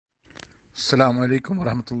അസ്സലാമു അലൈക്കും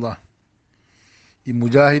വറഹമത്തുള്ളാഹി. ഈ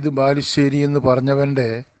മുജാഹിദ് ബാലുശ്ശേരി എന്ന് പറഞ്ഞവൻ്റെ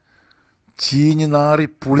ചീഞ്ഞ് നാറി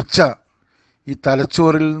പുളിച്ച ഈ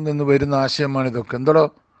തലച്ചോറിൽ നിന്ന് വരുന്ന ആശയമാണ് ഇതൊക്കെ. എന്തോടോ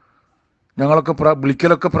ഞങ്ങളൊക്കെ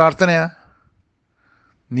വിളിക്കലൊക്കെ പ്രാർത്ഥനയാ?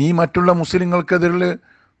 നീ മറ്റുള്ള മുസ്ലിങ്ങൾക്കെതിരിൽ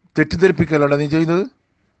തെറ്റിദ്ധരിപ്പിക്കലടാ നീ ചെയ്തത്.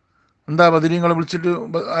 എന്താ ബദരീങ്ങളെ വിളിച്ചിട്ട്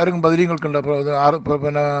ആരെങ്കിലും ബദരീങ്ങൾക്കുണ്ടോ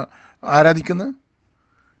പിന്നെ ആരാധിക്കുന്നത്?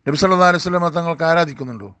 നബി സല്ലല്ലാഹു അലൈഹി വസല്ലം തങ്ങൾക്ക്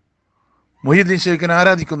ആരാധിക്കുന്നുണ്ടോ? മുഹീദ്ദീൻ ശൈഖിനെ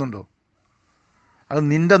ആരാധിക്കുന്നുണ്ടോ? അത്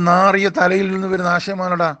നിന്റെ നാറിയ തലയിൽ നിന്ന് വരുന്ന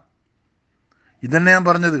ആശയമാണടാ. ഇതന്നെ ഞാൻ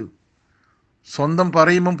പറഞ്ഞത്. സ്വന്തം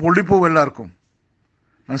പറയുമ്പം പൊള്ളിപ്പോവും എല്ലാവർക്കും,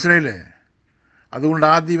 മനസ്സിലായില്ലേ? അതുകൊണ്ട്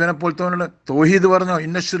ആദ്യം ഇവനെ പോലത്തെ തൗഹീദ് പറഞ്ഞോ,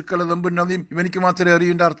 ഇന്ന ശിർക്കല ദമ്പുൻ നദീം, ഇവനിക്ക് മാത്രമേ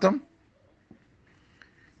അറിയേണ്ട അർത്ഥം.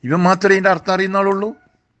 ഇവൻ മാത്രമേ ഇതിൻ്റെ അർത്ഥം അറിയുന്ന ആളുള്ളൂ.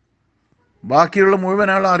 ബാക്കിയുള്ള മുഴുവൻ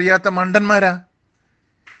ആളും അറിയാത്ത മണ്ടന്മാരാ.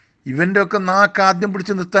 ഇവൻ്റെ ഒക്കെ നാക്ക് ആദ്യം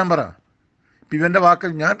പിടിച്ച് നിർത്താൻ പറ. ഇപ്പം ഇവൻ്റെ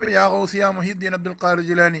വാക്ക് ഞാൻ ഇപ്പം യാ ഗൗസിയ മുഹീദ്ദീൻ അബ്ദുൽ ഖാദിർ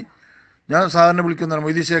ജിലാനി, ഞാൻ സാധാരണ വിളിക്കുന്നതാണ്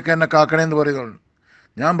മൊയ്തീൻ ശേഖ് എന്നെ കാക്കണേന്ന് പറയുന്നുള്ളൂ.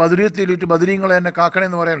 ഞാൻ ബദരീയത്തിലിട്ട് ബദരീങ്ങളെ എന്നെ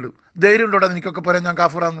കാക്കണേന്ന് പറയാനുള്ളൂ. ധൈര്യം ഉണ്ടോടാ എനിക്കൊക്കെ പറയാം ഞാൻ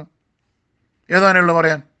കാഫറാന്ന്? ഏതാണുള്ള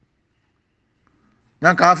പറയാൻ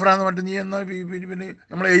ഞാൻ കാഫറാന്ന് പറഞ്ഞിട്ട് നീ എന്നാൽ പിന്നെ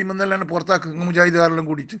നമ്മളെ എയിമെന്നെല്ലാം എന്നെ പുറത്താക്കുക മുജാഹിദുകാരെല്ലാം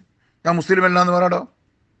കൂടിയിട്ട് ഞാൻ മുസ്ലിം അല്ല എന്ന് പറയാടോ.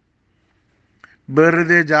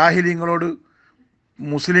 വെറുതെ ജാഹിലിങ്ങളോട്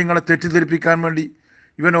മുസ്ലിങ്ങളെ തെറ്റിദ്ധരിപ്പിക്കാൻ വേണ്ടി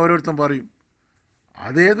ഇവൻ ഓരോരുത്തരും പറയും.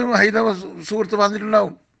 അതേതും ഹൈന്ദവ സുഹൃത്ത്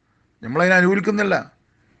പറഞ്ഞിട്ടുണ്ടാവും, നമ്മളതിനെ അനുകൂലിക്കുന്നില്ല.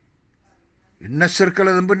 ഇന്ന ശിർക്കൽ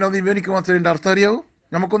എതുമ്പുന്നത് ഇവനിക്ക് മാത്രമേ ഇതിൻ്റെ അർത്ഥം അറിയാവൂ,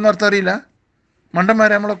 നമുക്കൊന്നും അർത്ഥം അറിയില്ല.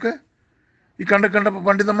 മണ്ടന്മാരെ നമ്മളൊക്കെ, ഈ കണ്ട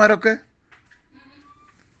പണ്ഡിതന്മാരൊക്കെ.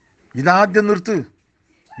 ഇതാദ്യം നിർത്ത്.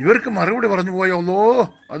 ഇവർക്ക് മറുപടി പറഞ്ഞു പോയോ, അല്ലോ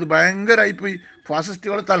അത് ഭയങ്കരമായിപ്പോയി,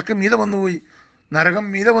 ഫാസിസ്റ്റുകളെ തലക്ക് മീതെ വന്നുപോയി, നരകം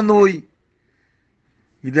മീതെ വന്നുപോയി.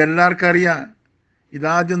 ഇതെല്ലാവർക്കും അറിയാം.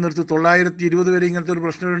 ഇതാദ്യം നിർത്ത്. 920 വരെ ഇങ്ങനത്തെ ഒരു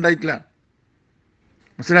പ്രശ്നം ഉണ്ടായിട്ടില്ല,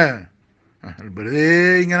 മനസ്സിലായോ? വെറുതെ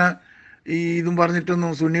ഇങ്ങനെ ഈ ഇതും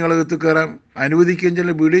പറഞ്ഞിട്ടൊന്നും സുന്നികളെ എത്തി കയറാൻ അനുവദിക്കുകയും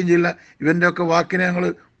ചെയ്യില്ല, വിടുകയും ചെയ്യില്ല. ഇവൻ്റെ ഒക്കെ വാക്കിനെ ഞങ്ങൾ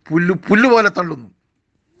പുല്ല് പോലെ തള്ളുന്നു.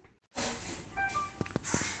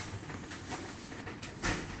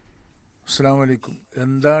 അസ്സലാമു അലൈക്കും.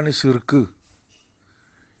 എന്താണ് ശിർക്ക്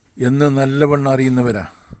എന്ന് നല്ലവണ്ണം അറിയുന്നവരാ,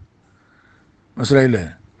 മനസ്സിലായില്ലേ?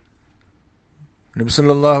 നബി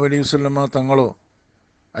സല്ലല്ലാഹു അലൈഹി വസല്ലമ തങ്ങളോ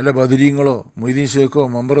അല്ല ബദരീങ്ങളോ മൊയ്തീൻ ശേഖോ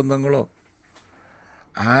മമ്പറന്തങ്ങളോ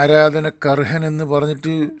ആരാധനക്കർഹൻ എന്ന്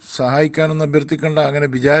പറഞ്ഞിട്ട് സഹായിക്കാനൊന്നും അഭ്യർത്ഥിക്കണ്ട. അങ്ങനെ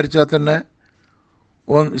വിചാരിച്ചാൽ തന്നെ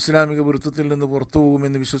ഓൻ ഇസ്ലാമിക വൃത്തത്തിൽ നിന്ന് പുറത്തു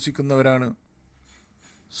പോകുമെന്ന് വിശ്വസിക്കുന്നവരാണ്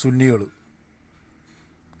സുന്നികൾ.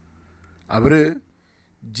 അവർ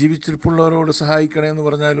ജീവിച്ചിരിപ്പുള്ളവരോട് സഹായിക്കണമെന്ന്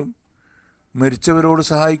പറഞ്ഞാലും മരിച്ചവരോട്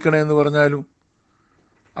സഹായിക്കണമെന്ന് പറഞ്ഞാലും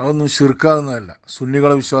അതൊന്നും ശിർക്കാവുന്നതല്ല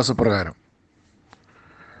സുന്നികളെ വിശ്വാസപ്രകാരം.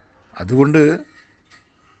 അതുകൊണ്ട്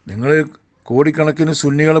നിങ്ങൾ കോടിക്കണക്കിന്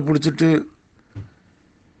സുന്നികളെ പിടിച്ചിട്ട്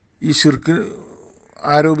ഈ ശിർക്ക്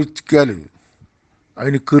ആരോപിച്ചാൽ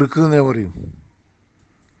അതിന് കിറുക്കുന്നേ പറയും.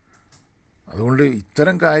 അതുകൊണ്ട്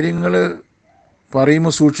ഇത്തരം കാര്യങ്ങൾ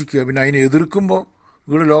പറയുമ്പോൾ സൂക്ഷിക്കുക. പിന്നെ അതിനെ എതിർക്കുമ്പോൾ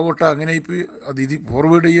ഇവിടെ ലോകോട്ട അങ്ങനെ ഇപ്പം അത് ഇത്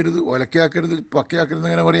ഫോർവേഡ് ചെയ്യരുത്, ഒലക്കയാക്കരുത്, പക്കയാക്കരുത്,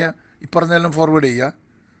 അങ്ങനെ പറയാം. ഇപ്പറഞ്ഞെല്ലാം ഫോർവേഡ് ചെയ്യുക,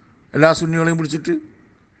 എല്ലാ സുന്നികളെയും പിടിച്ചിട്ട്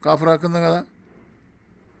കാഫറാക്കുന്ന കഥ.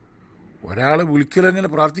 ഒരാൾ വിളിക്കലെങ്ങനെ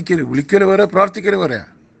വിളിക്കൽ വേറെ പ്രാർത്ഥിക്കൽ പറയാം.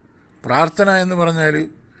 പ്രാർത്ഥന എന്ന് പറഞ്ഞാൽ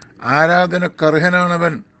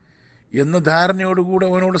ആരാധനക്കർഹനാണവൻ എന്ന ധാരണയോടുകൂടെ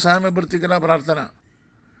അവനോട് സാമഭ്യർത്ഥിക്കല പ്രാർത്ഥന.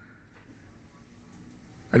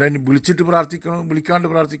 അല്ല ഇനി വിളിച്ചിട്ട് പ്രാർത്ഥിക്കണോ വിളിക്കാണ്ട്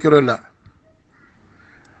പ്രാർത്ഥിക്കലോ അല്ല.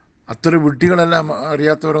 അത്ര വിഡ്ഢികളെല്ലാം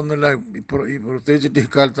അറിയാത്തവരൊന്നുമില്ല ഈ പ്രത്യേകിച്ചിട്ട്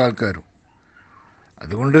ഇക്കാലത്തെ ആൾക്കാരും.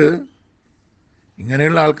 അതുകൊണ്ട്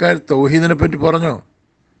ഇങ്ങനെയുള്ള ആൾക്കാർ തൗഹീദിനെ പറ്റി പറഞ്ഞോ,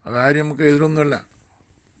 അതാരും നമുക്ക് എതിരൊന്നുമല്ല,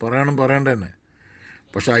 പറയേണ്ട തന്നെ.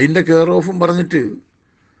 പക്ഷെ അതിൻ്റെ കെയർ ഓഫും പറഞ്ഞിട്ട്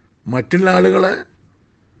മറ്റുള്ള ആളുകളെ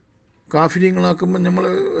കാഫിര്യങ്ങളാക്കുമ്പോൾ നമ്മൾ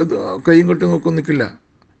കൈയും കെട്ടി നോക്കാൻ നിൽക്കില്ല.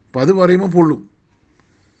 അപ്പം അത് പറയുമ്പോൾ പൊള്ളും.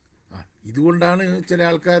 ഇതുകൊണ്ടാണ് ചില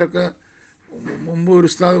ആൾക്കാരൊക്കെ മുമ്പ് ഒരു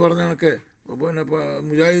ഉസ്താദ് പറഞ്ഞ കണക്കെ പിന്നെ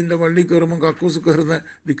മുജാഹിദിൻ്റെ പള്ളി കയറുമ്പോൾ കക്കൂസ് കയറുന്ന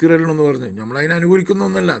ദിക്റല്ലെന്ന് പറഞ്ഞു. നമ്മളതിനെ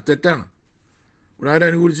അനുകൂലിക്കുന്നൊന്നുമല്ല, തെറ്റാണ്. ഇവിടെ ആരും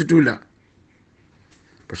അനുകൂലിച്ചിട്ടുമില്ല.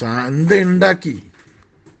 പക്ഷെ എന്ത് ഉണ്ടാക്കി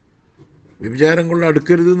വ്യഭിചാരം കൊണ്ട്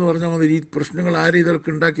അടുക്കരുത് എന്ന് പറഞ്ഞാൽ മതി. ഈ പ്രശ്നങ്ങൾ ആരും ഇതൊക്കെ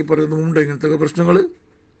ഉണ്ടാക്കി പറയുന്നുണ്ട്. ഇങ്ങനത്തെ പ്രശ്നങ്ങൾ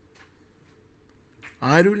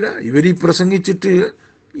ആരുമില്ല. ഇവർ ഈ പ്രസംഗിച്ചിട്ട്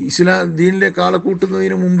ഇസ്ലാം ദീനിലേക്ക് ആളെ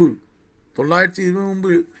കൂട്ടുന്നതിന് മുമ്പ് 920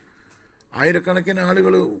 മുമ്പ് ആയിരക്കണക്കിന്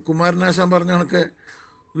ആളുകൾ കുമാരനാശാൻ പറഞ്ഞ കണക്കെ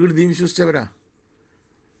വീട് ദീൻ വിശ്വസിച്ചവരാ.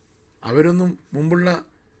 അവരൊന്നും മുമ്പുള്ള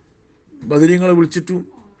ബദരീങ്ങളെ വിളിച്ചിട്ടും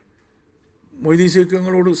മൊയ്തീൻ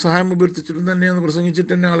ശൈഖുകളോട് സഹായം അഭ്യർത്ഥിച്ചിട്ടും തന്നെയാണ്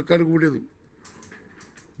പ്രസംഗിച്ചിട്ട് തന്നെ ആൾക്കാർ കൂടിയത്.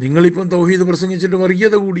 നിങ്ങളിപ്പം തൗഹീദ് പ്രസംഗിച്ചിട്ട്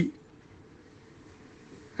വർഗീയത കൂടി,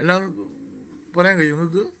 എല്ലാം പറയാൻ കഴിയും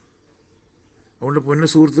നിങ്ങൾക്ക്? അതുകൊണ്ട് പൊന്നു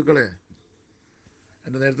സുഹൃത്തുക്കളെ,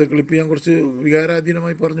 എൻ്റെ നേരത്തെ ക്ലിപ്പ് ഞാൻ കുറച്ച്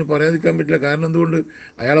വികാരാധീനമായി പറയാതിരിക്കാൻ പറ്റില്ല. കാരണം എന്തുകൊണ്ട്,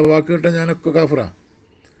 അയാളെ വാക്ക് കേട്ടാൽ ഞാനൊക്കെ കാഫറാ.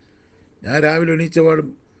 ഞാൻ രാവിലെ എണീച്ചപാടും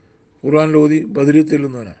ഖുർആനിൽ ഓതി ബദരീ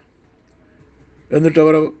ചെല്ലുന്നവനാണ്. എന്നിട്ട്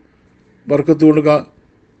അവരെ ബർക്കത്ത് കൊണ്ട്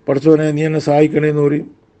പഠിച്ചവനെ നീ എന്നെ സഹായിക്കണേന്ന് പറയും.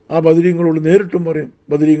 ആ ബദരീങ്ങളോട് നേരിട്ടും പറയും,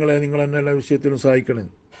 ബദരീങ്ങളെ നിങ്ങൾ എന്നെ എല്ലാ വിഷയത്തിലും സഹായിക്കണേ.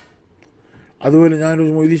 അതുപോലെ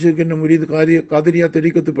ഞാനൊരു മൊയ്‌ദി ഷേഖിൻ്റെ മുരീദ് ഖാദിരിയ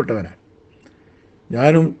തരീക്കത്തിൽപ്പെട്ടവനാണ്.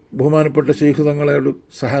 ഞാനും ബഹുമാനപ്പെട്ട ഷെയ്ഖ് തങ്ങളോട്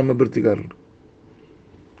സഹായം അഭ്യർത്ഥിക്കാറുണ്ട്.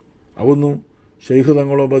 അതൊന്നും ഷെയ്ഖ്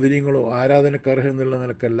തങ്ങളോ ബദരീങ്ങളോ ആരാധനക്കർഹൻ എന്നുള്ള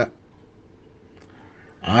നിലക്കല്ല.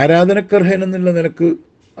 ആരാധനക്കർഹൻ എന്നുള്ള നിലക്ക്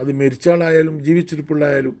അത് മരിച്ചാളായാലും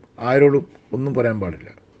ജീവിച്ചിരിപ്പുള്ളായാലും ആരോടും ഒന്നും പറയാൻ പാടില്ല.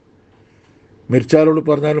 മരിച്ചാളോട്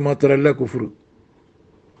പറഞ്ഞാൽ മാത്രമല്ല കുഫർ.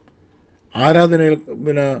 ആരാധനയിൽ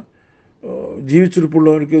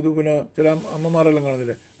ജീവിച്ചിരിപ്പുള്ളവർക്ക് ഇത് ചില അമ്മമാരെല്ലാം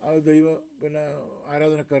കാണുന്നില്ലേ, ആ ദൈവ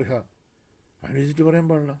ആരാധനക്കർഹ അണിച്ചിട്ട് പറയാൻ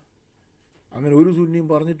പാടില്ല. അങ്ങനെ ഒരു സുന്നിയും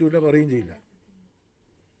പറഞ്ഞിട്ടുമില്ല, പറയുകയും ചെയ്യില്ല.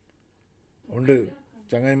 അതുകൊണ്ട്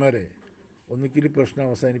ചങ്ങായിമാരെ, ഒന്നിക്കിൽ പ്രശ്നം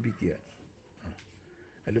അവസാനിപ്പിക്കുക.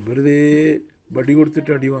 അല്ല വെറുതെ വടി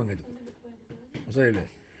കൊടുത്തിട്ട് അടി വാങ്ങരുത്. മനസ്സിലായില്ലേ?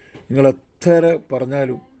 നിങ്ങൾ എത്ര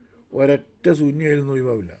പറഞ്ഞാലും ഒരൊറ്റ സുന്നിയായിരുന്നു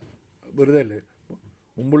ഒഴിവാവില്ല. വെറുതെ അല്ലേ,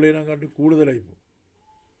 മുമ്പുള്ളതിനെക്കാട്ടി കൂടുതലായിപ്പോൾ.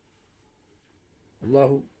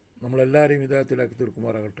 അള്ളാഹു നമ്മളെല്ലാവരെയും ഹിദായത്തിലാക്കി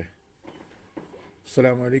തീർക്കുമാറാകട്ടെ.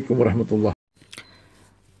 അസ്സലാമു അലൈക്കും വറഹ്മത്തുള്ളാഹി.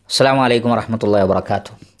 അസ്സലാമു അലൈക്കും വറഹ്മത്തുള്ളാഹി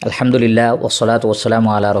വബറകാതുഹു. അൽഹംദുലില്ലാഹി വസ്സലാത്തു വസ്സലാമു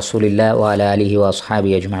അലാ റസൂലില്ലാഹി വഅലാ ആലിഹി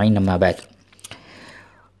വഅസ്ഹാബിഹി അജ്മഈൻ. അമ്മാ ബഅദ്.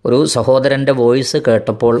 ഒരു സഹോദരൻ്റെ വോയിസ്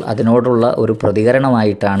കേട്ടപ്പോൾ അതിനോടുള്ള ഒരു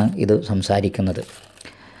പ്രതികരണമായിട്ടാണ് ഇത് സംസാരിക്കുന്നത്.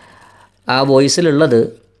 ആ വോയിസിലുള്ളത്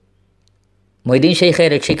മൊയ്‌ദീൻ ഷെയ്ഖെ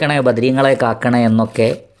രക്ഷിക്കണേ, ബദരീങ്ങളെ കാക്കണേ എന്നൊക്കെ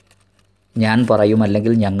ഞാൻ പറയും,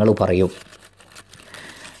 അല്ലെങ്കിൽ ഞങ്ങൾ പറയും.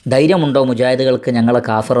 ധൈര്യമുണ്ടോ മുജാഹിദുകൾക്ക് ഞങ്ങളെ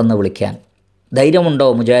കാഫർ എന്ന് വിളിക്കാൻ? ധൈര്യമുണ്ടോ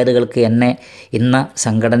മുജാഹിദുകൾക്ക് എന്നെ ഇന്ന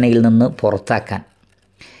സംഘടനയിൽ നിന്ന് പുറത്താക്കാൻ?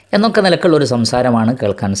 എന്നൊക്കെ നിലക്കുള്ളൊരു സംസാരമാണ്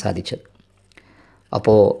കേൾക്കാൻ സാധിച്ചത്.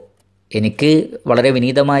 അപ്പോൾ എനിക്ക് വളരെ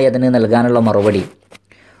വിനീതമായി അതിന് നൽകാനുള്ള മറുപടി,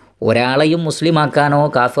 ഒരാളെയും മുസ്ലിമാക്കാനോ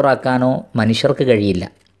കാഫിറാക്കാനോ മനുഷ്യർക്ക് കഴിയില്ല.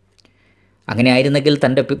 അങ്ങനെ ആയിരുന്നെങ്കിൽ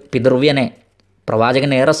തൻ്റെ പിതൃവ്യനെ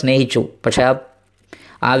പ്രവാചകൻ ഏറെ സ്നേഹിച്ചു. പക്ഷേ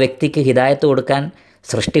ആ വ്യക്തിക്ക് ഹിദായത്ത് കൊടുക്കാൻ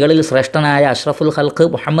സൃഷ്ടികളിൽ ശ്രേഷ്ഠനായ അഷ്റഫുൽ ഖൽഖ്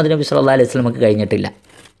മുഹമ്മദ് നബി സല്ലല്ലാഹു അലൈഹി വസല്ലമക്ക് കഴിഞ്ഞിട്ടില്ല.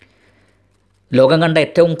 ലോകം കണ്ട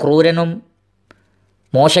ഏറ്റവും ക്രൂരനും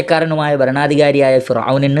മോശക്കാരനുമായ ഭരണാധികാരിയായ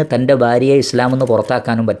ഫിർഔനിന് തൻ്റെ ഭാര്യയെ ഇസ്ലാമെന്ന്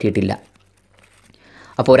പുറത്താക്കാനും പറ്റിയിട്ടില്ല.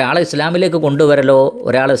 അപ്പോൾ ഒരാളെ ഇസ്ലാമിലേക്ക് കൊണ്ടുവരലോ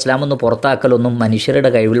ഒരാളെ ഇസ്ലാമെന്ന് പുറത്താക്കലൊന്നും മനുഷ്യരുടെ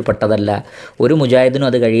കഴിവിൽപ്പെട്ടതല്ല. ഒരു മുജാഹിദിനും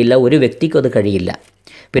അത് കഴിയില്ല, ഒരു വ്യക്തിക്കും അത് കഴിയില്ല.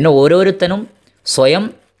 പിന്നെ ഓരോരുത്തരും സ്വയം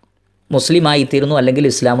മുസ്ലിമായിത്തീരുന്നു, അല്ലെങ്കിൽ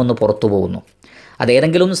ഇസ്ലാമെന്ന് പുറത്തു പോകുന്നു.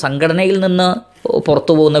 അതേതെങ്കിലും സംഘടനയിൽ നിന്ന്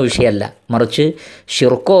പുറത്തു പോകുന്ന വിഷയമല്ല, മറിച്ച്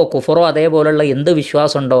ഷിർക്കോ കുഫറോ അതേപോലുള്ള എന്ത്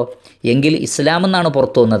വിശ്വാസമുണ്ടോ എങ്കിൽ ഇസ്ലാമെന്നാണ്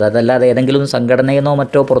പുറത്തു പോകുന്നത്. അതല്ലാതെ ഏതെങ്കിലും സംഘടനയെന്നോ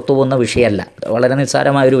മറ്റോ പുറത്തു പോകുന്ന വിഷയമല്ല. വളരെ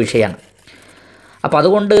നിസ്സാരമായൊരു വിഷയമാണ്. അപ്പോൾ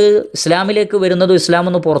അതുകൊണ്ട് ഇസ്ലാമിലേക്ക് വരുന്നതും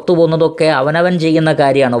ഇസ്ലാമെന്ന് പുറത്തു പോകുന്നതൊക്കെ അവനവൻ ചെയ്യുന്ന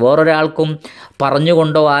കാര്യമാണ്. വേറൊരാൾക്കും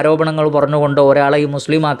പറഞ്ഞുകൊണ്ടോ ആരോപണങ്ങൾ പറഞ്ഞുകൊണ്ടോ ഒരാളെയും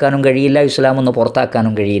മുസ്ലിമാക്കാനും കഴിയില്ല, ഇസ്ലാമെന്ന്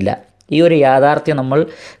പുറത്താക്കാനും കഴിയില്ല. ഈ ഒരു യാഥാർത്ഥ്യം നമ്മൾ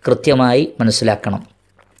കൃത്യമായി മനസ്സിലാക്കണം.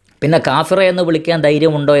 പിന്നെ കാഫിറ എന്ന് വിളിക്കാൻ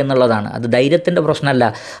ധൈര്യമുണ്ടോ എന്നുള്ളതാണ്. അത് ധൈര്യത്തിൻ്റെ പ്രശ്നമല്ല.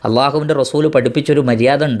 അള്ളാഹുവിൻ്റെ റസൂൽ പഠിപ്പിച്ചൊരു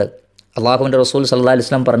മര്യാദ ഉണ്ട്. അള്ളാഹുവിൻ്റെ റസൂൽ സല്ലല്ലാഹു അലൈഹി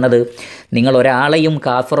വസല്ലം പറഞ്ഞത്, നിങ്ങൾ ഒരാളെയും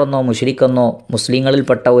കാഫിറെന്നോ മുശ്രിക്കെന്നോ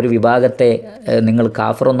മുസ്ലിങ്ങളിൽപ്പെട്ട ഒരു വിഭാഗത്തെ നിങ്ങൾ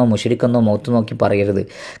കാഫിറെന്നോ മുശ്രിക്കെന്നോ മുഖത്ത് നോക്കി പറയരുത്.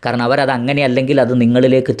 കാരണം അവരത് അങ്ങനെ അല്ലെങ്കിൽ അത്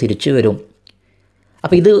നിങ്ങളിലേക്ക് തിരിച്ചു വരും.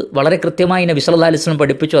 അപ്പോൾ ഇത് വളരെ കൃത്യമായി നബി സല്ലല്ലാഹു അലൈഹി വസല്ലം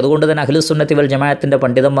പഠിപ്പിച്ചു. അതുകൊണ്ട് തന്നെ അഹ്ലുസ് സുന്നത്തി വൽ ജമാഅത്തിൻ്റെ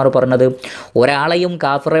പണ്ഡിതന്മാർ പറഞ്ഞത്, ഒരാളെയും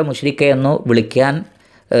കാഫിറെ മുശ്രിക്കെ എന്നോ വിളിക്കാൻ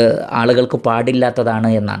ആളുകൾക്ക് പാടില്ലാത്തതാണ്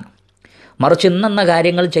എന്നാണ്. മറിച്ച് ഇന്നെന്ന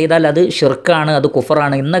കാര്യങ്ങൾ ചെയ്താൽ അത് ഷിർക്കാണ്, അത്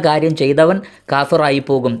കുഫറാണ്, ഇന്ന കാര്യം ചെയ്തവൻ കാഫിറായി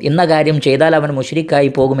പോകും, ഇന്ന കാര്യം ചെയ്താൽ അവൻ മുശ്രിക്കായി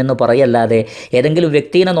പോകുമെന്ന് പറയല്ലാതെ ഏതെങ്കിലും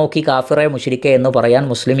വ്യക്തിയെ നോക്കി കാഫിറെ മുശ്രിക്കെ എന്ന് പറയാൻ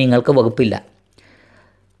മുസ്ലിമീങ്ങൾക്ക് വകുപ്പില്ല.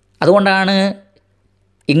 അതുകൊണ്ടാണ്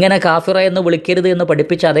ഇങ്ങനെ കാഫിറ എന്ന് വിളിക്കരുത് എന്ന്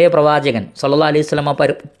പഠിപ്പിച്ച അതേ പ്രവാചകൻ സല്ലല്ലാഹു അലൈഹി വസല്ലം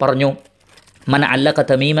പറഞ്ഞു, മൻ അല്ലഖ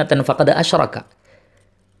തമീമത്തൻ ഫഖദ് അശ്റക.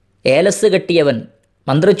 ഏലസ് കെട്ടിയവൻ,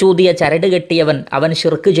 മന്ത്രിച്ചൂതിയ ചരട് കെട്ടിയവൻ, അവൻ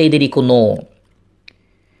ഷിർക്ക് ചെയ്തിരിക്കുന്നു.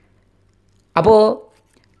 അപ്പോൾ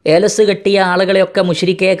ഏലസ് കെട്ടിയ ആളുകളെയൊക്കെ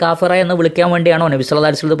മുശ്രിക്കെ കാഫിറ എന്ന് വിളിക്കാൻ വേണ്ടിയാണോ നബി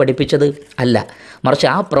സല്ലല്ലാഹു അലൈഹി വസല്ലം പഠിപ്പിച്ചത്? അല്ല, മറിച്ച്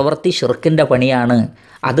ആ പ്രവൃത്തി ഷിർക്കിൻ്റെ പണിയാണ്,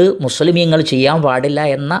 അത് മുസ്ലിമീങ്ങൾ ചെയ്യാൻ പാടില്ല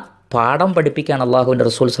എന്ന പാഠം പഠിപ്പിക്കുകയാണ് അള്ളാഹുവിൻ്റെ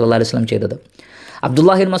റസൂൽ സല്ലല്ലാഹു അലൈഹി വസല്ലം ചെയ്തത്.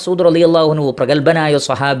 അബ്ദുല്ലാഹിൻ മസൂദ് റളിയല്ലാഹു അൻഹു, പ്രഗത്ഭനായ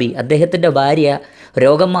സ്വഹാബി, അദ്ദേഹത്തിൻ്റെ ഭാര്യ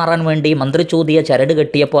രോഗം മാറാൻ വേണ്ടി മന്ത്രിച്ചൂതിയ ചരട്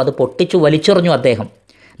കെട്ടിയപ്പോൾ അത് പൊട്ടിച്ചു വലിച്ചെറിഞ്ഞു അദ്ദേഹം.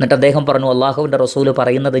 എന്നിട്ട് അദ്ദേഹം പറഞ്ഞു, അള്ളാഹുവിൻ്റെ റസൂല്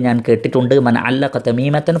പറയുന്നത് ഞാൻ കേട്ടിട്ടുണ്ട്, മൻ അല്ലഖ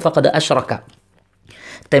തമീമത്തൻ ഫഖദ് അശ്റക.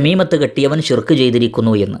 തമീമത്ത് കെട്ടിയവൻ ഷിർക്ക്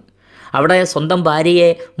ചെയ്തിരിക്കുന്നു എന്ന്. അവിടെ സ്വന്തം ഭാര്യയെ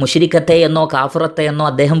മുശ്രിക്കത്തെ എന്നോ കാഫിറത്തെ എന്നോ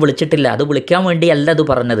അദ്ദേഹം വിളിച്ചിട്ടില്ല. അത് വിളിക്കാൻ വേണ്ടിയല്ല അത്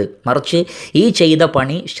പറഞ്ഞത്, മറിച്ച് ഈ ചെയ്ത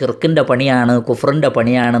പണി ഷിർക്കിൻ്റെ പണിയാണ്, കുഫറിൻ്റെ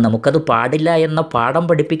പണിയാണ്, നമുക്കത് പാടില്ല എന്ന പാഠം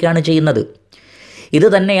പഠിപ്പിക്കുകയാണ് ചെയ്യുന്നത്. ഇത്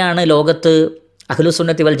തന്നെയാണ് ലോകത്ത്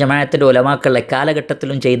അഹ്ലുസുന്നത്തി വൽ ജമാഅത്തിൻ്റെ ഉലമാക്കൾ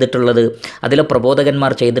എക്കാലഘട്ടത്തിലും ചെയ്തിട്ടുള്ളത്, അതിലെ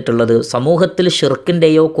പ്രബോധകന്മാർ ചെയ്തിട്ടുള്ളത്. സമൂഹത്തിൽ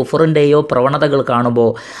ഷിർക്കിൻ്റെയോ കുഫറിൻ്റെയോ പ്രവണതകൾ കാണുമ്പോൾ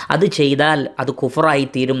അത് ചെയ്താൽ അത്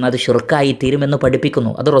കുഫറായിത്തീരും, അത് ഷിർക്കായിത്തീരും എന്ന്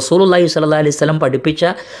പഠിപ്പിക്കുന്നു. അത് റസൂലുള്ളാഹി സ്വല്ലല്ലാഹി അലൈഹി വസല്ലം പഠിപ്പിച്ച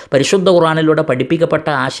പരിശുദ്ധ ഖുർആനിലൂടെ പഠിപ്പിക്കപ്പെട്ട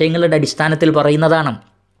ആശയങ്ങളുടെ അടിസ്ഥാനത്തിൽ പറയുന്നതാണ്.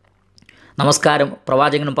 നമസ്കാരം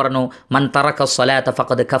പ്രവാചകനും പറഞ്ഞു, മൻ തറക സ്വലാത്ത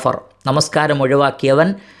ഫഖദ് കഫർ, നമസ്കാരം ഒഴിവാക്കിയവൻ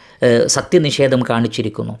സത്യനിഷേധം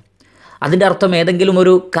കാണിച്ചിരിക്കുന്നു. അതിൻ്റെ അർത്ഥം ഏതെങ്കിലും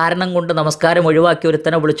ഒരു കാരണം കൊണ്ട് നമസ്കാരം ഒഴിവാക്കി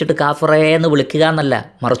ഒരുത്തനെ വിളിച്ചിട്ട് കാഫറേ എന്ന് വിളിക്കുക എന്നല്ല,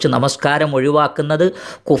 മറിച്ച് നമസ്കാരം ഒഴിവാക്കുന്നത്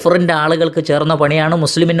കുഫറിൻ്റെ ആളുകൾക്ക് ചേർന്ന പണിയാണ്,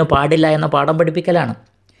 മുസ്ലിമിന് പാടില്ല എന്ന പാഠം പഠിപ്പിക്കലാണ്.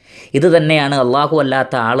 ഇത് തന്നെയാണ് അള്ളാഹു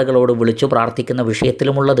അല്ലാത്ത ആളുകളോട് വിളിച്ചു പ്രാർത്ഥിക്കുന്ന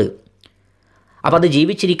വിഷയത്തിലുമുള്ളത്. അപ്പോൾ അത്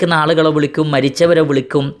ജീവിച്ചിരിക്കുന്ന ആളുകളെ വിളിക്കും, മരിച്ചവരെ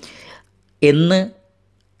വിളിക്കും എന്ന്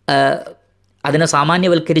അതിനെ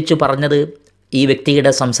സാമാന്യവൽക്കരിച്ച് പറഞ്ഞത് ഈ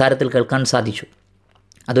വ്യക്തിയുടെ സംസാരത്തിൽ കേൾക്കാൻ സാധിച്ചു.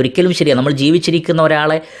 അതൊരിക്കലും ശരിയാണ്. നമ്മൾ ജീവിച്ചിരിക്കുന്ന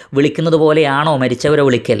ഒരാളെ വിളിക്കുന്നത് പോലെയാണോ മരിച്ചവരെ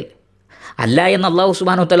വിളിക്കൽ? അല്ല എന്ന് അല്ലാഹു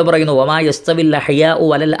സുബ്ഹാനഹു വതആല പറയുന്നു, വമാ യസ്തവിൽ അഹ്യാഉ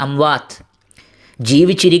വലൽ അംവാത്ത്,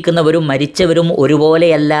 ജീവിച്ചിരിക്കുന്നവരും മരിച്ചവരും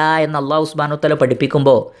ഒരുപോലെയല്ല എന്ന് അല്ലാഹു സുബ്ഹാനഹു വതആല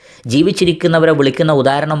പഠിപ്പിക്കുമ്പോൾ ജീവിച്ചിരിക്കുന്നവരെ വിളിക്കുന്ന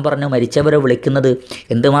ഉദാഹരണം പറഞ്ഞ് മരിച്ചവരെ വിളിക്കുന്നത്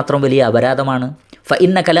എന്തുമാത്രം വലിയ അപരാധമാണ്.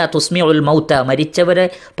 ഫഇന്നക ലാ തുസ്മിഉൽ മൗത, മരിച്ചവരെ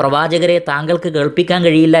പ്രവാചകരെ താങ്കൾക്ക് കേൾപ്പിക്കാൻ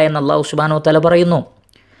കഴിയില്ല എന്ന് അല്ലാഹു സുബ്ഹാനഹു വതആല പറയുന്നു.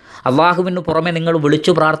 അള്ളാഹുവിന് പുറമെ നിങ്ങൾ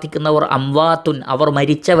വിളിച്ചു പ്രാർത്ഥിക്കുന്നവർ അംവാത്തുൻ, അവർ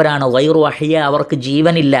മരിച്ചവരാണ്, ഗൈറു അഹ്യ, അവർക്ക്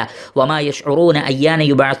ജീവനില്ല, വമാ യശ്ഉറൂന അയ്യാന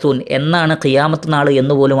യുബഅസൂൻ, എന്നാണ് ഖിയാമത്ത് നാൾ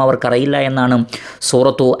എന്നുപോലും അവർക്കറിയില്ല എന്നാണ്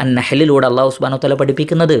സൂറത്തു അൻ-നഹ്ലിലൂടെ അല്ലാഹു സുബ്ഹാനഹു വതആല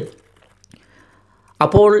പഠിപ്പിക്കുന്നത്.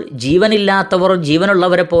 അപ്പോൾ ജീവനില്ലാത്തവർ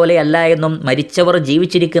ജീവനുള്ളവരെ പോലെ അല്ല എന്നും മരിച്ചവർ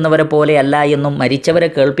ജീവിച്ചിരിക്കുന്നവരെ പോലെ അല്ല എന്നും മരിച്ചവരെ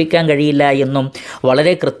കേൾപ്പിക്കാൻ കഴിയില്ല എന്നും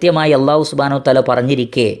വളരെ കൃത്യമായി അല്ലാഹു സുബ്ഹാനഹു വതആല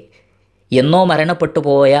പറഞ്ഞിരിക്കെ എന്നോ മരണപ്പെട്ടു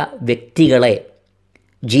പോയ വ്യക്തികളെ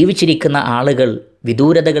ജീവിച്ചിരിക്കുന്ന ആളുകൾ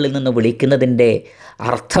വിദൂരതകളിൽ നിന്ന് വിളിക്കുന്നതിൻ്റെ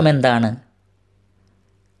അർത്ഥമെന്താണ്?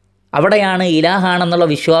 അവിടെയാണ് ഇലാഹാണെന്നുള്ള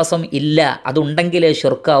വിശ്വാസം ഇല്ല, അതുണ്ടെങ്കിലേ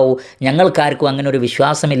ഷിർക്കാവൂ, ഞങ്ങൾക്കാർക്കും അങ്ങനെ ഒരു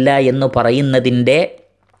വിശ്വാസമില്ല എന്ന് പറയുന്നതിൻ്റെ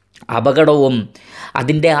അപകടവും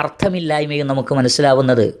അതിൻ്റെ അർത്ഥമില്ലായ്മയും നമുക്ക്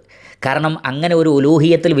മനസ്സിലാവുന്നത്. കാരണം അങ്ങനെ ഒരു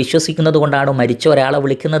ഉലൂഹിയത്തിൽ വിശ്വസിക്കുന്നത് കൊണ്ടാണ് മരിച്ച ഒരാളെ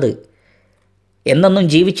വിളിക്കുന്നത്. എന്നെന്നും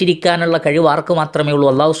ജീവിച്ചിരിക്കാനുള്ള കഴിവ് ആർക്ക് മാത്രമേ ഉള്ളൂ?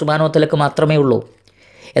 അല്ലാഹു സുബ്ഹാനഹു വതആലക്ക് മാത്രമേ ഉള്ളൂ.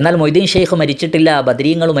 എന്നാൽ മൊയ്തീൻ ഷെയ്ഖ് മരിച്ചിട്ടില്ല,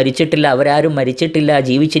 ബദരീങ്ങൾ മരിച്ചിട്ടില്ല, അവരാരും മരിച്ചിട്ടില്ല,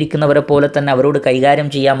 ജീവിച്ചിരിക്കുന്നവരെ പോലെ തന്നെ അവരോട് കൈകാര്യം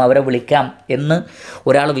ചെയ്യാം, അവരെ വിളിക്കാം എന്ന്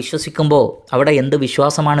ഒരാൾ വിശ്വസിക്കുമ്പോൾ അവിടെ എന്ത്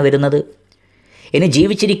വിശ്വാസമാണ് വരുന്നത്? ഇനി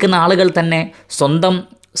ജീവിച്ചിരിക്കുന്ന ആളുകൾ തന്നെ സ്വന്തം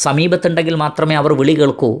സമീപത്തുണ്ടെങ്കിൽ മാത്രമേ അവർ വിളി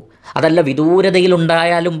കേൾക്കൂ, അതല്ല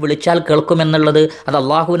വിദൂരതയിലുണ്ടായാലും വിളിച്ചാൽ കേൾക്കുമെന്നുള്ളത് അത്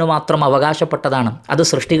അള്ളാഹുവിന് മാത്രം അവകാശപ്പെട്ടതാണ്. അത്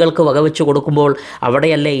സൃഷ്ടികൾക്ക് വകവെച്ച് കൊടുക്കുമ്പോൾ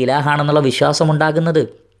അവിടെയല്ലേ ഇലാഹാണെന്നുള്ള വിശ്വാസമുണ്ടാകുന്നത്.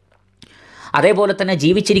 അതേപോലെ തന്നെ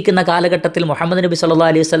ജീവിച്ചിരിക്കുന്ന കാലഘട്ടത്തിൽ മുഹമ്മദ് നബി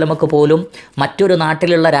സല്ലല്ലാഹു അലൈഹി വസല്ലമക്ക് പോലും മറ്റൊരു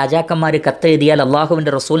നാട്ടിലുള്ള രാജാക്കന്മാർ കത്തെഴുതിയാൽ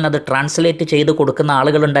അള്ളാഹുവിൻ്റെ റസൂലിന് അത് ട്രാൻസ്ലേറ്റ് ചെയ്ത് കൊടുക്കുന്ന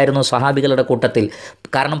ആളുകളുണ്ടായിരുന്നു സഹാബികളുടെ കൂട്ടത്തിൽ.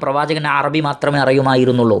 കാരണം പ്രവാചകന് അറബി മാത്രമേ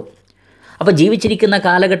അറിയുമായിരുന്നുള്ളൂ. അപ്പോൾ ജീവിച്ചിരിക്കുന്ന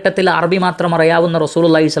കാലഘട്ടത്തിൽ അറബി മാത്രം അറിയാവുന്ന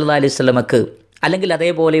റസൂലുള്ളാഹി സ്വല്ലല്ലാഹു അലൈഹി വസല്ലമക്ക് അല്ലെങ്കിൽ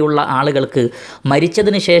അതേപോലെയുള്ള ആളുകൾക്ക്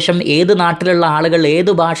മരിച്ചതിന് ശേഷം ഏത് നാട്ടിലുള്ള ആളുകൾ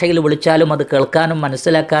ഏത് ഭാഷയിൽ വിളിച്ചാലും അത് കേൾക്കാനും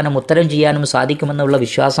മനസ്സിലാക്കാനും ഉത്തരം ചെയ്യാനും സാധിക്കുമെന്നുള്ള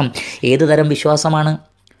വിശ്വാസം ഏത് തരം വിശ്വാസമാണ്?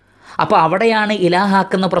 അപ്പോൾ അവിടെയാണ്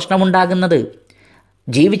ഇലാഹാക്കുന്ന പ്രശ്നമുണ്ടാകുന്നത്.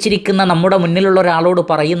 ജീവിച്ചിരിക്കുന്ന നമ്മുടെ മുന്നിലുള്ള ഒരാളോട്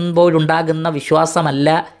പറയുമ്പോഴുണ്ടാകുന്ന വിശ്വാസമല്ല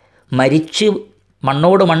മരിച്ച്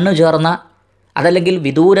മണ്ണോട് മണ്ണ് ചേർന്ന അതല്ലെങ്കിൽ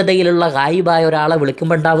വിദൂരതയിലുള്ള ഗായിബായ ഒരാളെ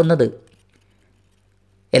വിളിക്കുമ്പോൾ ഉണ്ടാകുന്നത്.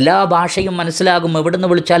 എല്ലാ ഭാഷയും മനസ്സിലാകും, എവിടുന്ന്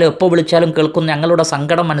വിളിച്ചാലും എപ്പോൾ വിളിച്ചാലും കേൾക്കും, ഞങ്ങളുടെ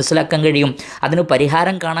സങ്കടം മനസ്സിലാക്കാൻ കഴിയും, അതിന്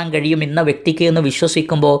പരിഹാരം കാണാൻ കഴിയും ഇന്ന വ്യക്തിക്ക് എന്ന്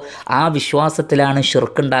വിശ്വസിക്കുമ്പോൾ ആ വിശ്വാസത്തിലാണ്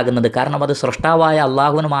ഷിർക്കുണ്ടാകുന്നത്. കാരണം അത് സൃഷ്ടാവായ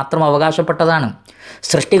അള്ളാഹുവിന് മാത്രം അവകാശപ്പെട്ടതാണ്.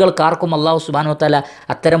 സൃഷ്ടികൾക്കാർക്കും അല്ലാഹു സുബ്ഹാനഹു വതആല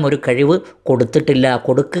അത്തരം ഒരു കഴിവ് കൊടുത്തിട്ടില്ല,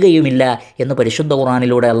 കൊടുക്കുകയുമില്ല എന്ന് പരിശുദ്ധ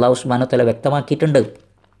ഖുർആനിലൂടെ അല്ലാഹു സുബ്ഹാനഹു വതആല വ്യക്തമാക്കിയിട്ടുണ്ട്.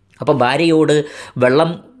 അപ്പോൾ ഭാര്യയോട്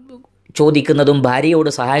വെള്ളം ചോദിക്കുന്നതും ഭാര്യയോട്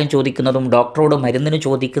സഹായം ചോദിക്കുന്നതും ഡോക്ടറോട് മരുന്നിന്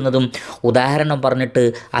ചോദിക്കുന്നതും ഉദാഹരണം പറഞ്ഞിട്ട്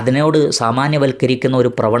അതിനോട് സാമാന്യവൽക്കരിക്കുന്ന ഒരു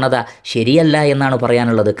പ്രവണത ശരിയല്ല എന്നാണ്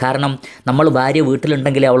പറയാനുള്ളത്. കാരണം നമ്മൾ ഭാര്യ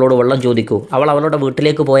വീട്ടിലുണ്ടെങ്കിലേ അവളോട് വെള്ളം ചോദിക്കൂ. അവളുടെ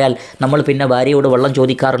വീട്ടിലേക്ക് പോയാൽ നമ്മൾ പിന്നെ ഭാര്യയോട് വെള്ളം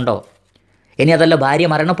ചോദിക്കാറുണ്ടോ? ഇനി അതല്ല ഭാര്യ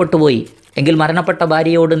മരണപ്പെട്ടു പോയി എങ്കിൽ മരണപ്പെട്ട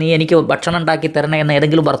ഭാര്യയോട് നീ എനിക്ക് ഭക്ഷണം ഉണ്ടാക്കി തരണേ എന്ന്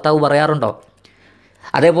ഏതെങ്കിലും ഭർത്താവ് പറയാറുണ്ടോ?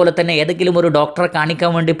 അതേപോലെ തന്നെ ഏതെങ്കിലും ഒരു ഡോക്ടറെ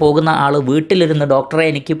കാണിക്കാൻ വേണ്ടി പോകുന്ന ആൾ വീട്ടിലിരുന്ന് ഡോക്ടറെ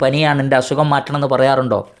എനിക്ക് പനിയാണ്, എൻ്റെ അസുഖം മാറ്റണമെന്ന്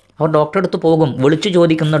പറയാറുണ്ടോ? അവർ ഡോക്ടറെ അടുത്ത് പോകും, വിളിച്ചു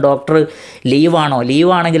ചോദിക്കുന്ന ഡോക്ടർ ലീവാണോ?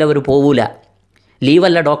 ലീവാണെങ്കിൽ അവർ പോവില്ല.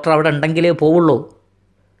 ലീവല്ല, ഡോക്ടർ അവിടെ ഉണ്ടെങ്കിലേ പോവുള്ളൂ.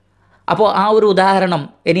 അപ്പോൾ ആ ഒരു ഉദാഹരണം,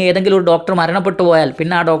 ഇനി ഏതെങ്കിലും ഒരു ഡോക്ടർ മരണപ്പെട്ടു പോയാൽ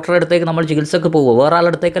പിന്നെ ആ ഡോക്ടറുടെ അടുത്തേക്ക് നമ്മൾ ചികിത്സക്ക് പോവുക, വേറെ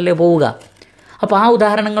ആളുടെ അടുത്തേക്കല്ലേ പോവുക? അപ്പോൾ ആ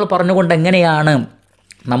ഉദാഹരണങ്ങൾ പറഞ്ഞുകൊണ്ട് എങ്ങനെയാണ്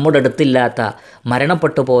നമ്മുടെ അടുത്തില്ലാത്ത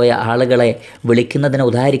മരണപ്പെട്ടു പോയ ആളുകളെ വിളിക്കുന്നതിനെ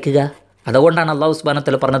ഉദാഹരിക്കുക? അതുകൊണ്ടാണ് അല്ലാഹു സുബ്ഹാനഹു വ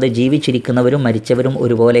തആല പറഞ്ഞത് ജീവിച്ചിരിക്കുന്നവരും മരിച്ചവരും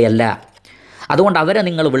ഒരുപോലെയല്ല. അതുകൊണ്ട് അവരെ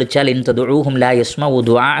നിങ്ങൾ വിളിച്ചാൽ ഇൻ തദ്ഉഹും ലാ യസ്മഉ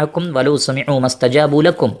ദുആഅക്കും വലൗ സമിഉ മസ്തജാബു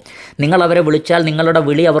ലക്കും, നിങ്ങൾ അവരെ വിളിച്ചാൽ നിങ്ങളുടെ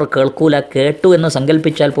വിളി അവർ കേൾക്കൂല, കേട്ടു എന്ന്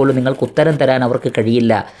സങ്കല്പിച്ചാൽ പോലും നിങ്ങൾക്ക് ഉത്തരം തരാൻ അവർക്ക്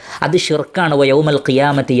കഴിയില്ല. അത് ഷിർക്കാണ്. വയൗമൽ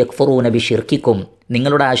ഖിയാമത്തി യക്ഫുറൂന ബിശിർക്കിക്കും,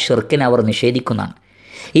 നിങ്ങളുടെ ആ ഷിർക്കിനെ അവർ നിഷേധിക്കുന്നതാണ്.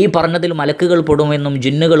 ഈ പറഞ്ഞതിൽ മലക്കുകൾ പെടുമെന്നും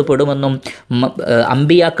ജിന്നുകൾ പെടുമെന്നും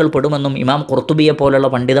അമ്പിയാക്കൾ പെടുമെന്നും ഇമാം ഖുർത്തുബിയെ പോലുള്ള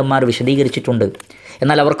പണ്ഡിതന്മാർ വിശദീകരിച്ചിട്ടുണ്ട്.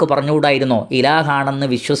 എന്നാൽ അവർക്ക് പറഞ്ഞുകൂടായിരുന്നോ ഇലാഹാണെന്ന്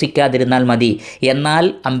വിശ്വസിക്കാതിരുന്നാൽ മതി, എന്നാൽ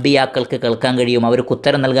അമ്പിയാക്കൾക്ക് കേൾക്കാൻ കഴിയും, അവർക്ക്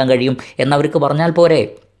ഉത്തരം നൽകാൻ കഴിയും എന്നവർക്ക് പറഞ്ഞാൽ പോരെ?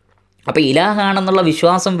 അപ്പോൾ ഇലാഹാണെന്നുള്ള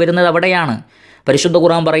വിശ്വാസം വരുന്നത് അവിടെയാണ്. പരിശുദ്ധ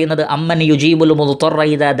ഖുർആൻ പറയുന്നത് അമ്മൻ യുജീബുൽ മുദ്തറ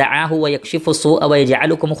ഇദാ ദഅാഹു വയക്ഷിഫു സൂഅ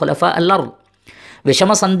വയജഅലുകും ഖുലഫാ അൽ-അർദ്,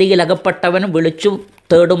 വിഷമസന്ധിയിൽ അകപ്പെട്ടവൻ വിളിച്ചു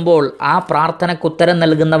തേടുമ്പോൾ ആ പ്രാർത്ഥനയ്ക്ക് ഉത്തരം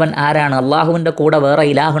നൽകുന്നവൻ ആരാണ്? അള്ളാഹുവിൻ്റെ കൂടെ വേറെ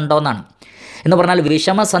ഇലാഹുണ്ടോയെന്നാണ്. എന്ന് പറഞ്ഞാൽ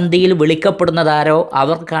വിഷമസന്ധിയിൽ വിളിക്കപ്പെടുന്നതാരോ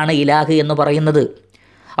അവർക്കാണ് ഇലാഹ് എന്ന് പറയുന്നത്.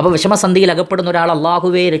 അപ്പോൾ വിഷമസന്ധിയിൽ അകപ്പെടുന്ന ഒരാൾ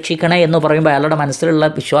അള്ളാഹുവെ രക്ഷിക്കണേ എന്ന് പറയുമ്പോൾ അയാളുടെ മനസ്സിലുള്ള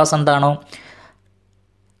വിശ്വാസം എന്താണോ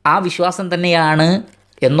ആ വിശ്വാസം തന്നെയാണ്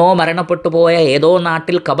എന്നോ മരണപ്പെട്ടു പോയ ഏതോ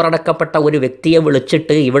നാട്ടിൽ കബറടക്കപ്പെട്ട ഒരു വ്യക്തിയെ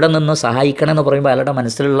വിളിച്ചിട്ട് ഇവിടെ നിന്ന് സഹായിക്കണമെന്ന് പറയുമ്പോൾ അയാളുടെ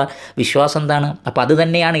മനസ്സിലുള്ള വിശ്വാസം എന്താണ്? അപ്പോൾ അത്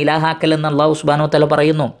തന്നെയാണ് ഇലാഹാക്കൽ എന്ന് അള്ളാഹു സുബ്ഹാനഹു വ തആല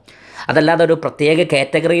പറയുന്നു. അതല്ലാതെ ഒരു പ്രത്യേക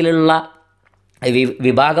കാറ്റഗറിയിലുള്ള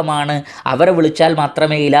വിഭാഗമാണ്, അവരെ വിളിച്ചാൽ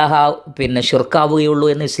മാത്രമേ ഷിർക്കാവുകയുള്ളൂ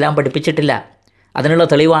എന്ന് ഇസ്ലാം പഠിപ്പിച്ചിട്ടില്ല. അതിനുള്ള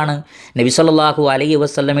തെളിവാണ് നബി സല്ലല്ലാഹു അലൈഹി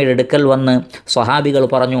വസല്ലമയുടെ അടുക്കൽ വന്ന് സ്വഹാബികൾ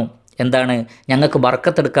പറഞ്ഞു, എന്താണ്, ഞങ്ങൾക്ക്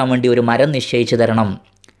ബർക്കത്തെടുക്കാൻ വേണ്ടി ഒരു മരം നിശ്ചയിച്ചു തരണം.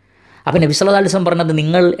 അപ്പോൾ നബി സല്ലല്ലാഹു അലൈഹി വസല്ലം പറഞ്ഞത്,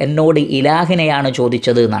 നിങ്ങൾ എന്നോട് ഇലാഹിനെയാണ്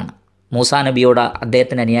ചോദിച്ചത് എന്നാണ്. മൂസാ നബിയോട്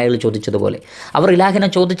അദ്ദേഹത്തിൻ്റെ അനുയായികൾ ചോദിച്ചതുപോലെ അവർ ഇലാഹിനെ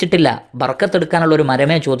ചോദിച്ചിട്ടില്ല, ബർക്കത്തെടുക്കാനുള്ള ഒരു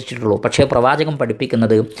മരമേ ചോദിച്ചിട്ടുള്ളൂ. പക്ഷേ പ്രവാചകൻ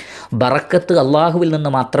പഠിപ്പിക്കുന്നത് ബർക്കത്ത് അള്ളാഹുവിൽ നിന്ന്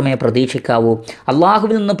മാത്രമേ പ്രതീക്ഷിക്കാവൂ.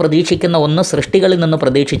 അള്ളാഹുവിൽ നിന്ന് പ്രതീക്ഷിക്കുന്ന ഒന്ന് സൃഷ്ടികളിൽ നിന്ന്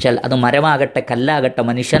പ്രതീക്ഷിച്ചാൽ അത് മരമാകട്ടെ, കല്ലാകട്ടെ,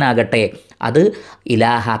 മനുഷ്യനാകട്ടെ, അത്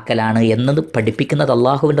ഇലാഹാക്കലാണ് എന്നത് പഠിപ്പിക്കുന്നത്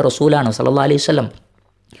അള്ളാഹുവിൻ്റെ റസൂലാണ് സല്ലല്ലാഹു അലൈഹി വസല്ലം.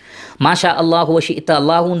 മാഷാ അള്ളാഹു വശിഇത്ത,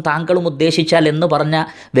 അള്ളാഹുവും താങ്കളും ഉദ്ദേശിച്ചാൽ എന്ന് പറഞ്ഞ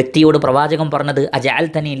വ്യക്തിയോട് പ്രവാചകൻ പറഞ്ഞത്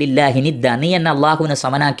അജഅൽതനി ലില്ലാഹി നിദ്ദ, നീ എന്നെ അള്ളാഹുവിനെ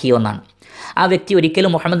സമനാക്കിയോ എന്നാണ്. ആ വ്യക്തി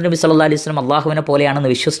ഒരിക്കലും മുഹമ്മദ് നബി സല്ലല്ലാഹു അലൈഹി വസല്ലം അള്ളാഹുവിനെ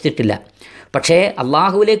പോലെയാണെന്ന് വിശ്വസിച്ചിട്ടില്ല. പക്ഷേ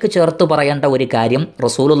അള്ളാഹുവിലേക്ക് ചേർത്ത് പറയേണ്ട ഒരു കാര്യം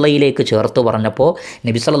റസൂലുള്ളാഹിയിലേക്ക് ചേർത്ത് പറഞ്ഞപ്പോൾ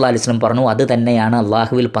നബി സല്ലല്ലാഹു അലൈഹി വസല്ലം പറഞ്ഞു, അത് തന്നെയാണ്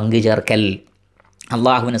അള്ളാഹുവിൽ പങ്കുചേർക്കൽ,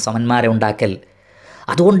 അള്ളാഹുവിന് സമന്മാരെ ഉണ്ടാക്കൽ.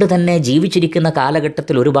 അതുകൊണ്ട് തന്നെ ജീവിച്ചിരിക്കുന്ന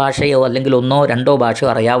കാലഘട്ടത്തിൽ ഒരു ഭാഷയോ അല്ലെങ്കിൽ ഒന്നോ രണ്ടോ ഭാഷയോ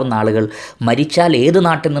അറിയാവുന്ന ആളുകൾ മരിച്ചാൽ ഏത്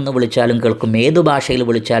നാട്ടിൽ നിന്ന് വിളിച്ചാലും കേൾക്കും, ഏത് ഭാഷയിൽ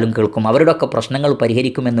വിളിച്ചാലും കേൾക്കും, അവരുടെയൊക്കെ പ്രശ്നങ്ങൾ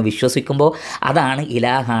പരിഹരിക്കുമെന്ന് വിശ്വസിക്കുമ്പോൾ അതാണ്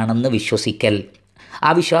ഇലാഹാണെന്ന് വിശ്വസിക്കൽ.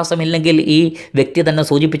 ആ വിശ്വാസമില്ലെങ്കിൽ ഈ വ്യക്തി തന്നെ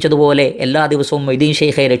സൂചിപ്പിച്ചതുപോലെ എല്ലാ ദിവസവും മൊയ്തീൻ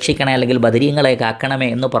ഷെയ്ഖെ രക്ഷിക്കണേ അല്ലെങ്കിൽ ബദരീങ്ങളെ കാക്കണമേ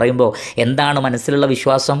എന്ന് പറയുമ്പോൾ എന്താണ് മനസ്സിലുള്ള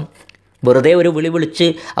വിശ്വാസം? വെറുതെ ഒരു വിളി വിളിച്ച്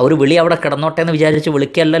ഒരു വിളി അവിടെ കിടന്നോട്ടെ എന്ന് വിചാരിച്ച്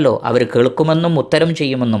വിളിക്കല്ലല്ലോ. അവർ കേൾക്കുമെന്നും ഉത്തരം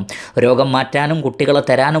ചെയ്യുമെന്നും രോഗം മാറ്റാനും കുട്ടികളെ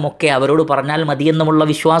തരാനുമൊക്കെ അവരോട് പറഞ്ഞാൽ മതിയെന്നുമുള്ള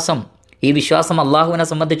വിശ്വാസം. ഈ വിശ്വാസം അള്ളാഹുവിനെ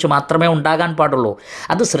സംബന്ധിച്ച് മാത്രമേ ഉണ്ടാകാൻ പാടുള്ളൂ.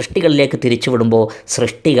 അത് സൃഷ്ടികളിലേക്ക് തിരിച്ചുവിടുമ്പോൾ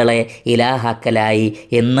സൃഷ്ടികളെ ഇലാഹാക്കലായി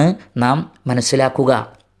എന്ന് നാം മനസ്സിലാക്കുക.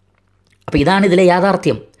 അപ്പോൾ ഇതാണിതിലെ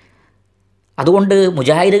യാഥാർത്ഥ്യം. അതുകൊണ്ട്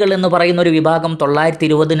മുജാഹിദുകൾ എന്ന് പറയുന്ന ഒരു വിഭാഗം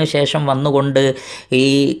 920 ശേഷം വന്നുകൊണ്ട് ഈ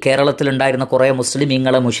കേരളത്തിലുണ്ടായിരുന്ന കുറേ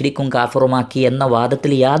മുസ്ലിമീങ്ങളെ മുശ്രിക്കും കാഫറുമാക്കി എന്ന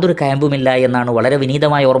വാദത്തിൽ യാതൊരു കയമ്പുമില്ല എന്നാണ് വളരെ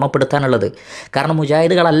വിനീതമായി ഓർമ്മപ്പെടുത്താനുള്ളത്. കാരണം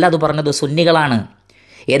മുജാഹിദുകളല്ല അത് പറഞ്ഞത്, സുന്നികളാണ്.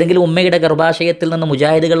 ഏതെങ്കിലും ഉമ്മയുടെ ഗർഭാശയത്തിൽ നിന്ന്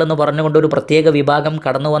മുജാഹിദുകൾ എന്ന് പറഞ്ഞുകൊണ്ട് ഒരു പ്രത്യേക വിഭാഗം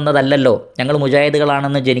കടന്നു വന്നതല്ലല്ലോ. ഞങ്ങൾ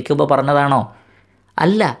മുജാഹിദുകളാണെന്ന് ജനിക്കുമ്പോൾ പറഞ്ഞതാണോ?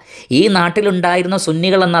 അല്ല. ഈ നാട്ടിലുണ്ടായിരുന്ന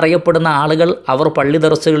സുന്നികൾ എന്നറിയപ്പെടുന്ന ആളുകൾ അവർ പള്ളി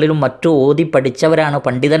ദർസുകളിലും മറ്റു ഓതി പഠിച്ചവരാണ്,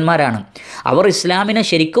 പണ്ഡിതന്മാരാണ്. അവർ ഇസ്ലാമിനെ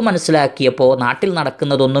ശരിക്കും മനസ്സിലാക്കിയപ്പോൾ നാട്ടിൽ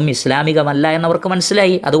നടക്കുന്നതൊന്നും ഇസ്ലാമികമല്ല എന്നവർക്ക്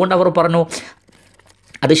മനസ്സിലായി. അതുകൊണ്ട് അവർ പറഞ്ഞു,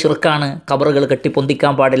 അത് ശിർക്കാണ്, ഖബറുകൾ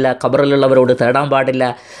കെട്ടിപ്പൊന്തിക്കാൻ പാടില്ല, ഖബറിലുള്ളവരോട് തേടാൻ പാടില്ല,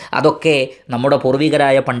 അതൊക്കെ നമ്മുടെ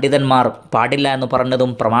പൂർവികരായ പണ്ഡിതന്മാർ പാടില്ല എന്ന്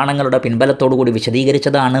പറഞ്ഞതും പ്രമാണങ്ങളുടെ പിൻബലത്തോടു കൂടി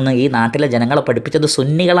വിശദീകരിച്ചതാണെന്ന് ഈ നാട്ടിലെ ജനങ്ങളെ പഠിപ്പിച്ചത്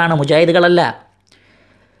സുന്നികളാണ്, മുജാഹിദുകളല്ല.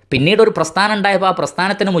 പിന്നീട് ഒരു പ്രസ്ഥാനം ഉണ്ടായപ്പോൾ ആ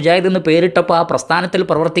പ്രസ്ഥാനത്തിന് മുജാഹിദ് എന്ന് പേരിട്ടപ്പോൾ ആ പ്രസ്ഥാനത്തിൽ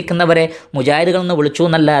പ്രവർത്തിക്കുന്നവരെ മുജാഹിദുകൾ എന്ന് വിളിച്ചു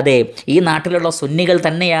എന്നല്ലാതെ ഈ നാട്ടിലുള്ള സുന്നികൾ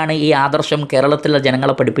തന്നെയാണ് ഈ ആദർശം കേരളത്തിലെ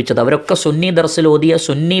ജനങ്ങളെ പഠിപ്പിച്ചത്. അവരൊക്കെ സുന്നി ദർസിൽ ഓതിയ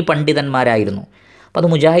സുന്നി പണ്ഡിതന്മാരായിരുന്നു. അപ്പോൾ അത്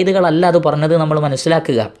മുജാഹിദുകളല്ല അത് പറഞ്ഞത് നമ്മൾ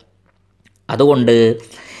മനസ്സിലാക്കുക. അതുകൊണ്ട്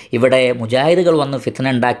ഇവിടെ മുജാഹിദുകൾ വന്ന്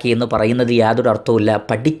ഫിത്ന ഉണ്ടാക്കി എന്ന് പറയുന്നത് യാതൊരു അർത്ഥവുമില്ല.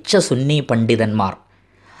 പഠിച്ച സുന്നി പണ്ഡിതന്മാർ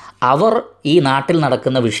അവർ ഈ നാട്ടിൽ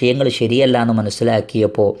നടക്കുന്ന വിഷയങ്ങൾ ശരിയല്ല എന്ന്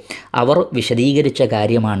മനസ്സിലാക്കിയപ്പോൾ അവർ വിശദീകരിച്ച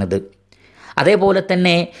കാര്യമാണിത്. അതേപോലെ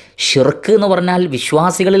തന്നെ ഷിർക്ക് എന്ന് പറഞ്ഞാൽ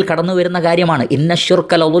വിശ്വാസികളിൽ കടന്നു വരുന്ന കാര്യമാണ്. ഇന്ന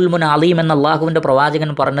ഷിർക ലദുൽമുൻ അലീം എന്ന അള്ളാഹുവിൻ്റെ പ്രവാചകൻ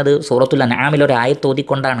പറഞ്ഞത് സൂറത്തുൽ അൻആമിൽ ഒരു ആയത്ത്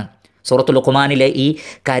ഓതിക്കൊണ്ടാണ്. സൂറത്തുൽ ലുഖ്മാനിലെ ഈ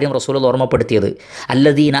കാര്യം റസൂൽ ഓർമ്മപ്പെടുത്തിയത്.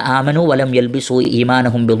 അല്ലദീന ആമനു വലം യൽബിസു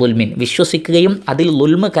ഈമാനഹും ബിദുൽമിൻ, വിശ്വസിക്കുകയും അതിൽ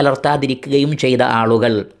ലുൽമ് കലർത്താതിരിക്കുകയും ചെയ്ത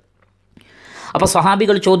ആളുകൾ. അപ്പോൾ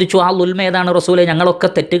സ്വഹാബികൾ ചോദിച്ചു, ആ ലുൽമ ഏതാണ് റസൂലെ? ഞങ്ങളൊക്കെ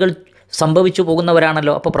തെറ്റുകൾ സംഭവിച്ചു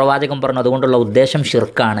പോകുന്നവരാണല്ലോ. അപ്പോൾ പ്രവാചകൻ പറഞ്ഞു അതുകൊണ്ടുള്ള ഉദ്ദേശം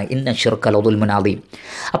ഷിർക്കാണ്. ഇന്ന ഷിർക ലദുൽമുൻ അദീം.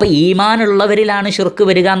 അപ്പോൾ ഈമാനുള്ളവരിലാണ് ഷിർക്ക്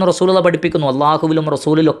വരിക എന്ന് റസൂലുള്ളാഹി പഠിപ്പിക്കുന്നു. അള്ളാഹുവിലും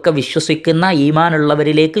റസൂലിലൊക്കെ വിശ്വസിക്കുന്ന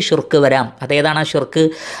ഈമാനുള്ളവരിലേക്ക് ഷിർക്ക് വരാം. അതേതാണ് ആ ഷിർക്ക്?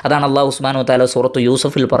 അതാണ് അള്ളാഹു സുബ്ഹാനഹു വ തആല സൂറത്ത്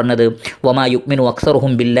യൂസഫിൽ പറഞ്ഞത്, വമാ യുഅ്മിനു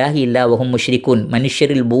അക്സറുഹും ബില്ലാഹി ഇല്ലാ വഹും മുശ്രികൂൻ.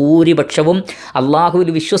 മനുഷ്യരിൽ ഭൂരിപക്ഷവും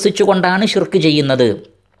അള്ളാഹുവിൽ വിശ്വസിച്ചുകൊണ്ടാണ് ഷിർക്ക് ചെയ്യുന്നത്.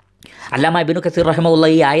 അല്ലാമ ഇബ്നു കസീർ റഹിമഹുള്ള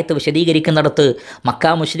ഈ ആയത്ത് വിശദീകരിക്കുന്നിടത്ത് മക്ക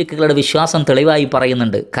മുശ്രിക്കുകളുടെ വിശ്വാസം തെളിവായി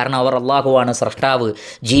പറയുന്നുണ്ട്. കാരണം അവർ അള്ളാഹുവാണ് സ്രഷ്ടാവ്,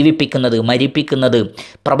 ജീവിപ്പിക്കുന്നത്, മരിപ്പിക്കുന്നത്,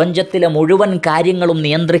 പ്രപഞ്ചത്തിലെ മുഴുവൻ കാര്യങ്ങളും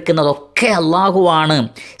നിയന്ത്രിക്കുന്നതൊക്കെ അള്ളാഹുവാണ്,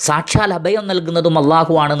 സാക്ഷാൽ അഭയം നൽകുന്നതും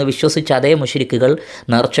അള്ളാഹുവാണെന്ന് വിശ്വസിച്ച അതേ മുശ്രിക്കുകൾ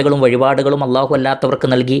നേർച്ചകളും വഴിപാടുകളും അള്ളാഹു അല്ലാത്തവർക്ക്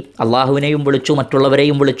നൽകി. അള്ളാഹുവിനെയും വിളിച്ചു,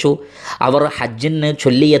 മറ്റുള്ളവരെയും വിളിച്ചു. അവർ ഹജ്ജിന്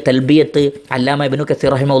ചൊല്ലിയ തൽബിയത്ത് അല്ലാമ ഇബ്നു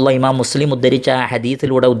കസീർ റഹിമഹുള്ള ഇമാം മുസ്ലിം ഉദ്ധരിച്ച ആ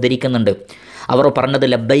ഹദീസിലൂടെ ഉദ്ധരിക്കുന്നുണ്ട്. അവർ പറഞ്ഞത്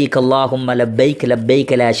ലബ്ബൈക്ക് അല്ലാഹുമ്മ ലബ്ബൈക്ക്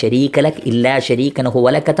ലബ്ബൈക്ക് ലാ ശരീക ലക് ഇല്ലാ ശരീകൻ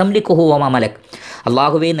ഹുവ ലക തംലികുഹു വമാ മലക്.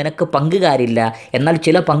 അള്ളാഹുവേ, നിനക്ക് പങ്കുകാരില്ല, എന്നാൽ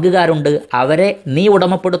ചില പങ്കുകാരുണ്ട്, അവരെ നീ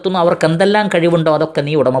ഉടമപ്പെടുത്തുന്നു, അവർക്ക് എന്തെല്ലാം കഴിവുണ്ടോ അതൊക്കെ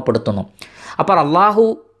നീ ഉടമപ്പെടുത്തുന്നു. അപ്പോൾ അള്ളാഹു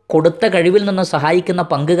കൊടുത്ത കഴിവിൽ നിന്ന് സഹായിക്കുന്ന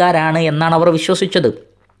പങ്കുകാരാണ് എന്നാണ് അവർ വിശ്വസിച്ചത്.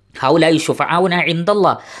 ഹൗലായി ശുഫാഉന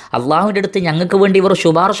ഇൻദല്ലാഹ്, അള്ളാഹുവിൻ്റെ അടുത്ത് ഞങ്ങൾക്ക് വേണ്ടി ഇവർ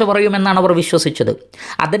ശുപാർശ പറയുമെന്നാണ് അവർ വിശ്വസിച്ചത്.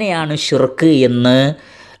 അതിനെയാണ് ഷിർക്ക് എന്ന്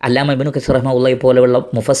അല്ലാമ ഇബ്നു കസീർ റഹിമഹുള്ളയെ പോലെയുള്ള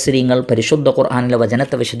മുഫസ്സിരീങ്ങൾ പരിശുദ്ധ ഖുർആനിലെ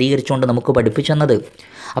വചനത്തെ വിശദീകരിച്ചുകൊണ്ട് നമുക്ക് പഠിപ്പിച്ചെന്നത്.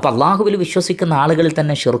 അപ്പോൾ അള്ളാഹുവിൽ വിശ്വസിക്കുന്ന ആളുകളിൽ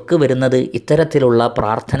തന്നെ ഷിർക്ക് വരുന്നത് ഇത്തരത്തിലുള്ള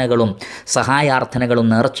പ്രാർത്ഥനകളും സഹായാർത്ഥനകളും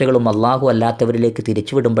നേർച്ചകളും അള്ളാഹു അല്ലാത്തവരിലേക്ക്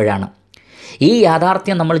തിരിച്ചുവിടുമ്പോഴാണ്. ഈ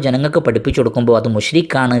യാഥാർത്ഥ്യം നമ്മൾ ജനങ്ങൾക്ക് പഠിപ്പിച്ചു കൊടുക്കുമ്പോൾ അത്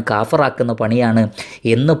മുശ്രിക്കാണ്, കാഫറാക്കുന്ന പണിയാണ്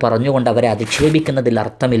എന്ന് പറഞ്ഞുകൊണ്ട് അവരെ അധിക്ഷേപിക്കുന്നതിൽ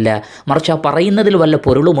അർത്ഥമില്ല. മറിച്ച് ആ പറയുന്നതിൽ വല്ല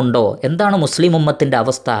പൊരുളുമുണ്ടോ? എന്താണ് മുസ്ലിം ഉമ്മത്തിൻ്റെ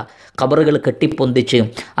അവസ്ഥ? ഖബറുകൾ കെട്ടിപ്പൊന്തിച്ച്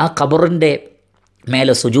ആ ഖബറിൻ്റെ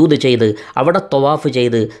മേലെ സുജൂദ് ചെയ്ത് അവിടെ ത്വവാഫ്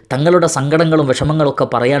ചെയ്ത് തങ്ങളുടെ സങ്കടങ്ങളും വിഷമങ്ങളൊക്കെ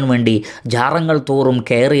പറയാൻ വേണ്ടി ജാറങ്ങൾ തോറും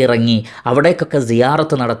കയറിയിറങ്ങി അവിടേക്കൊക്കെ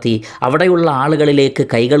സിയാറത്ത് നടത്തി അവിടെയുള്ള ആളുകളിലേക്ക്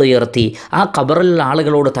കൈകൾ ഉയർത്തി ആ ഖബറിലുള്ള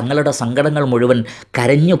ആളുകളോട് തങ്ങളുടെ സങ്കടങ്ങൾ മുഴുവൻ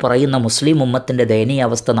കരഞ്ഞു പറയുന്ന മുസ്ലിം ഉമ്മത്തിൻ്റെ ദയനീയ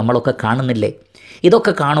അവസ്ഥ നമ്മളൊക്കെ കാണുന്നില്ലേ?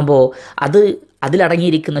 ഇതൊക്കെ കാണുമ്പോൾ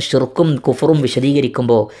അതിലടങ്ങിയിരിക്കുന്ന ഷിർക്കും കുഫറും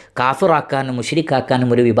വിശദീകരിക്കുമ്പോൾ കാഫിറാക്കാനും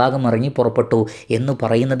മുശ്രിക്കാക്കാനും ഒരു വിഭാഗം ഇറങ്ങി പുറപ്പെട്ടു എന്ന്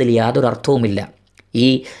പറയുന്നതിൽ യാതൊരു അർത്ഥവുമില്ല. ഈ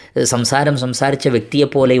സംസാരിച്ച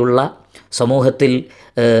വ്യക്തിയെപ്പോലെയുള്ള സമൂഹത്തിൽ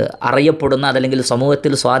അറിയപ്പെടുന്ന അതല്ലെങ്കിൽ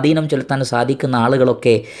സമൂഹത്തിൽ സ്വാധീനം ചെലുത്താൻ സാധിക്കുന്ന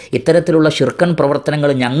ആളുകളൊക്കെ ഇത്തരത്തിലുള്ള ഷിർക്കൻ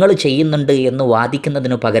പ്രവർത്തനങ്ങൾ ഞങ്ങൾ ചെയ്യുന്നുണ്ട് എന്ന്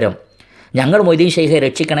വാദിക്കുന്നതിന് പകരം ഞങ്ങൾ മൊയ്തീൻ ഷെയ്ഖെ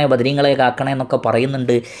രക്ഷിക്കണേ, ബദരീങ്ങളെ കാക്കണേ എന്നൊക്കെ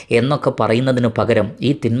പറയുന്നതിന് പകരം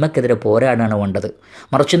ഈ തിന്മക്കെതിരെ പോരാടാണ് വേണ്ടത്.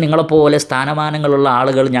 മറിച്ച് നിങ്ങളെപ്പോലെ സ്ഥാനമാനങ്ങളുള്ള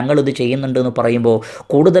ആളുകൾ ഞങ്ങളിത് ചെയ്യുന്നുണ്ട് എന്ന് പറയുമ്പോൾ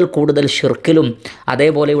കൂടുതൽ ഷിർക്കിലും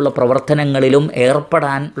അതേപോലെയുള്ള പ്രവർത്തനങ്ങളിലും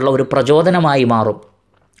ഏർപ്പെടാനുള്ള ഒരു പ്രചോദനമായി മാറും.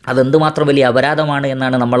 അതെന്തുമാത്രം വലിയ അപരാധമാണ്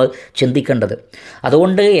എന്നാണ് നമ്മൾ ചിന്തിക്കേണ്ടത്.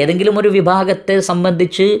 അതുകൊണ്ട് ഏതെങ്കിലും ഒരു വിഭാഗത്തെ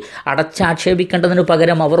സംബന്ധിച്ച് അടച്ചാക്ഷേപിക്കേണ്ടതിന്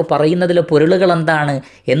പകരം അവർ പറയുന്നതിലെ പൊരുളുകൾ എന്താണ്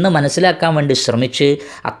എന്ന് മനസ്സിലാക്കാൻ വേണ്ടി ശ്രമിച്ച്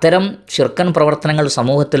അത്തരം ഷിർക്കൻ പ്രവർത്തനങ്ങൾ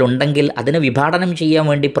സമൂഹത്തിലുണ്ടെങ്കിൽ അതിനെ വിഭാടനം ചെയ്യാൻ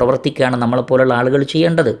വേണ്ടി പ്രവർത്തിക്കുകയാണ് നമ്മളെപ്പോലുള്ള ആളുകൾ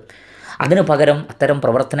ചെയ്യേണ്ടത്. അതിനു പകരം അത്തരം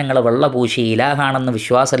പ്രവർത്തനങ്ങളെ വെള്ളപൂശി ഇലാഹാണെന്ന്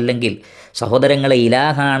വിശ്വാസമല്ലെങ്കിൽ സഹോദരങ്ങളെ,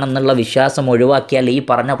 ഇലാഹാണെന്നുള്ള വിശ്വാസം ഒഴിവാക്കിയാൽ ഈ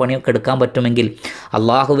പറഞ്ഞ പണിയൊക്കെ എടുക്കാൻ പറ്റുമെങ്കിൽ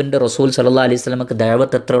അള്ളാഹുവിൻ്റെ റസൂൽ സല്ലല്ലാഹു അലൈഹി വസല്ലമക്ക്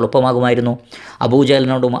ദഅവത്ത് എത്ര എളുപ്പമാകുമായിരുന്നു.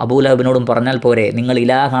 അബൂജഹലിനോടും അബൂലഹബിനോടും പറഞ്ഞാൽ പോരെ, നിങ്ങൾ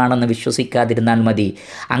ഇലാഹാണെന്ന് വിശ്വസിക്കാതിരുന്നാൽ മതി.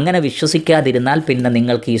 അങ്ങനെ വിശ്വസിക്കാതിരുന്നാൽ പിന്നെ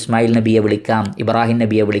നിങ്ങൾക്ക് ഇസ്മായിൽ നബിയെ വിളിക്കാം, ഇബ്രാഹിം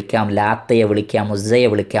നബിയെ വിളിക്കാം, ലാത്തയെ വിളിക്കാം, ഉസ്സയെ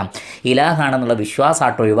വിളിക്കാം. ഇലാഹാണെന്നുള്ള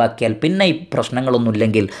വിശ്വാസാട്ട് ഒഴിവാക്കിയാൽ പിന്നെ ഈ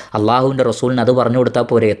പ്രശ്നങ്ങളൊന്നുമില്ലെങ്കിൽ അള്ളാഹുവിൻ്റെ റസൂലിന് അത് പറഞ്ഞു കൊടുത്താൽ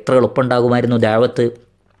പോരെ, എത്ര എളുപ്പമുണ്ടാകുമായിരുന്നു ദഅവത്ത്.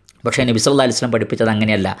 പക്ഷേ നബി സല്ലല്ലാഹു അലൈഹി വസല്ലം പഠിപ്പിച്ചത്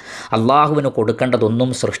അങ്ങനെയല്ല. അള്ളാഹുവിന് കൊടുക്കേണ്ടതൊന്നും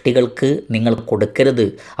സൃഷ്ടികൾക്ക് നിങ്ങൾ കൊടുക്കരുത്,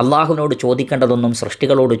 അള്ളാഹുവിനോട് ചോദിക്കേണ്ടതൊന്നും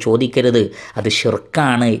സൃഷ്ടികളോട് ചോദിക്കരുത്, അത്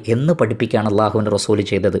ഷിർക്കാണ് എന്ന് പഠിപ്പിക്കുകയാണ് അള്ളാഹുവിൻ്റെ റസൂൽ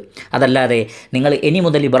ചെയ്തത്. അതല്ലാതെ നിങ്ങൾ ഇനി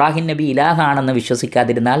മുതൽ ഇബ്രാഹിം നബി ഇലാഹാണെന്ന്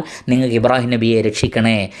വിശ്വസിക്കാതിരുന്നാൽ നിങ്ങൾക്ക് ഇബ്രാഹിം നബിയെ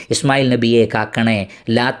രക്ഷിക്കണേ, ഇസ്മായിൽ നബിയെ കാക്കണേ,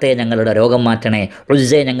 ലാത്തയെ ഞങ്ങളുടെ രോഗം മാറ്റണേ,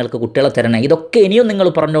 ഉസ്സയെ ഞങ്ങൾക്ക് കുട്ടികളെ തരണേ, ഇതൊക്കെ ഇനിയും നിങ്ങൾ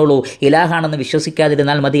പറഞ്ഞോളൂ, ഇലാഹാണെന്ന്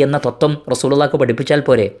വിശ്വസിക്കാതിരുന്നാൽ മതി എന്ന തത്വം റസൂലുള്ളാഹിക്ക് പഠിപ്പിച്ചാൽ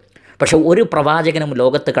പോരെ. പക്ഷെ ഒരു പ്രവാചകനും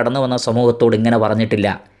ലോകത്ത് കടന്നു വന്ന സമൂഹത്തോട് ഇങ്ങനെ പറഞ്ഞിട്ടില്ല.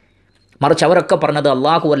 മറിച്ച് അവരൊക്കെ പറഞ്ഞത്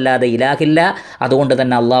അള്ളാഹു അല്ലാതെ ഇലാഹില്ല, അതുകൊണ്ട്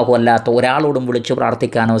തന്നെ അള്ളാഹു അല്ലാത്ത ഒരാളോടും വിളിച്ചു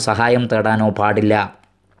പ്രാർത്ഥിക്കാനോ സഹായം തേടാനോ പാടില്ല.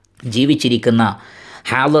 ജീവിച്ചിരിക്കുന്ന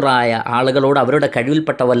ഹാളിറായ ആളുകളോട് അവരുടെ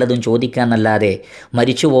കഴിവിൽപ്പെട്ട വല്ലതും ചോദിക്കാമെന്നല്ലാതെ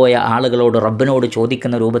മരിച്ചുപോയ ആളുകളോട് റബ്ബിനോട്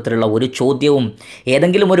ചോദിക്കുന്ന രൂപത്തിലുള്ള ഒരു ചോദ്യവും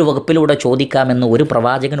ഏതെങ്കിലും ഒരു വകുപ്പിലൂടെ ചോദിക്കാമെന്ന് ഒരു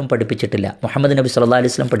പ്രവാചകനും പഠിപ്പിച്ചിട്ടില്ല, മുഹമ്മദ് നബി സല്ലല്ലാഹു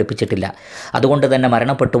അലൈഹി വസല്ലം പഠിപ്പിച്ചിട്ടില്ല. അതുകൊണ്ട് തന്നെ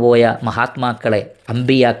മരണപ്പെട്ടുപോയ മഹാത്മാക്കളെ,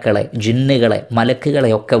 അമ്പിയാക്കളെ, ജിന്നുകളെ,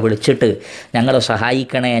 മലക്കുകളെ ഒക്കെ വിളിച്ചിട്ട് ഞങ്ങളെ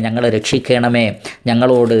സഹായിക്കണേ, ഞങ്ങളെ രക്ഷിക്കണമേ,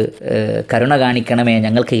 ഞങ്ങളോട് കരുണ കാണിക്കണമേ,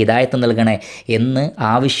 ഞങ്ങൾക്ക് ഹിദായത്ത് നൽകണേ എന്ന്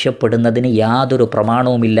ആവശ്യപ്പെടുന്നതിന് യാതൊരു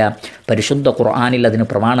പ്രമാണവുമില്ല. പരിശുദ്ധ ഖുർആനിൽ അതിന്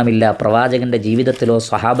പ്രമാണമില്ല. പ്രവാചകൻ്റെ ജീവിതത്തിലോ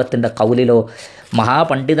സ്വഹാബത്തിൻ്റെ ഖൗലിലോ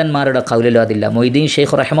മഹാപണ്ഡിതന്മാരുടെ ഖൗലിലോ അതില്ല. മൊയ്തീൻ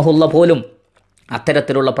ഷെയ്ഖ് റഹിമഹുള്ള പോലും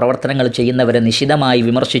അത്തരത്തിലുള്ള പ്രവർത്തനങ്ങൾ ചെയ്യുന്നവരെ നിശിതമായി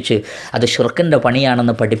വിമർശിച്ച് അത് ഷിർക്കിൻ്റെ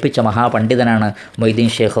പണിയാണെന്ന് പഠിപ്പിച്ച മഹാപണ്ഡിതനാണ്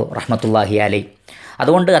മൊയ്തീൻ ഷേഖ് റഹ്മത്തുള്ളാഹി അലൈഹി.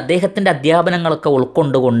 അതുകൊണ്ട് അദ്ദേഹത്തിൻ്റെ അധ്യാപനങ്ങളൊക്കെ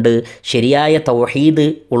ഉൾക്കൊണ്ടുകൊണ്ട് ശരിയായ തൗഹീദ്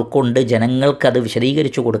ഉൾക്കൊണ്ട് ജനങ്ങൾക്കത്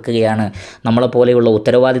വിശദീകരിച്ചു കൊടുക്കുകയാണ് നമ്മളെപ്പോലെയുള്ള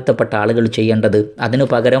ഉത്തരവാദിത്തപ്പെട്ട ആളുകൾ ചെയ്യേണ്ടത്. അതിനു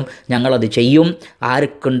പകരം ഞങ്ങളത് ചെയ്യും,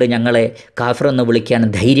 ആർക്കുണ്ട് ഞങ്ങളെ കാഫിർ എന്ന് വിളിക്കാൻ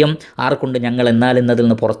ധൈര്യം, ആർക്കുണ്ട് ഞങ്ങൾ എന്നാലിന്നതിൽ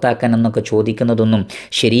നിന്ന് പുറത്താക്കാൻ എന്നൊക്കെ ചോദിക്കുന്നതൊന്നും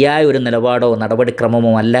ശരിയായ ഒരു നിലപാടോ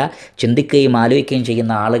നടപടിക്രമമോ അല്ല. ചിന്തിക്കുകയും ആലോചിക്കുകയും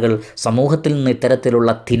ചെയ്യുന്ന ആളുകൾ സമൂഹത്തിൽ നിന്ന്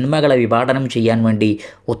ഇത്തരത്തിലുള്ള തിന്മകളെ വിഭാടനം ചെയ്യാൻ വേണ്ടി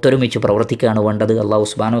ഒത്തൊരുമിച്ച് പ്രവർത്തിക്കുകയാണ് വേണ്ടത്. അല്ലാഹു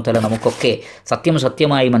സുബ്ഹാനഹു വ തആല നമുക്കൊക്കെ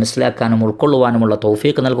സത്യമായി മനസ്സിലാക്കാനും ഉൾക്കൊള്ളുവാനുമുള്ള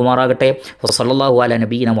തൗഫീഖ് നൽകുമാറാകട്ടെ. വസല്ലല്ലാഹു അലാ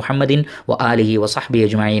നബീന മുഹമ്മദിൻ വ ആലിഹി വസഹ്ബിഹി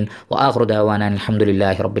അജ്മഈൻ വ ആഖിറു ദഅവാനാ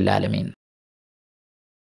അൽഹംദുലില്ലാഹി റബ്ബിൽ ആലമീൻ.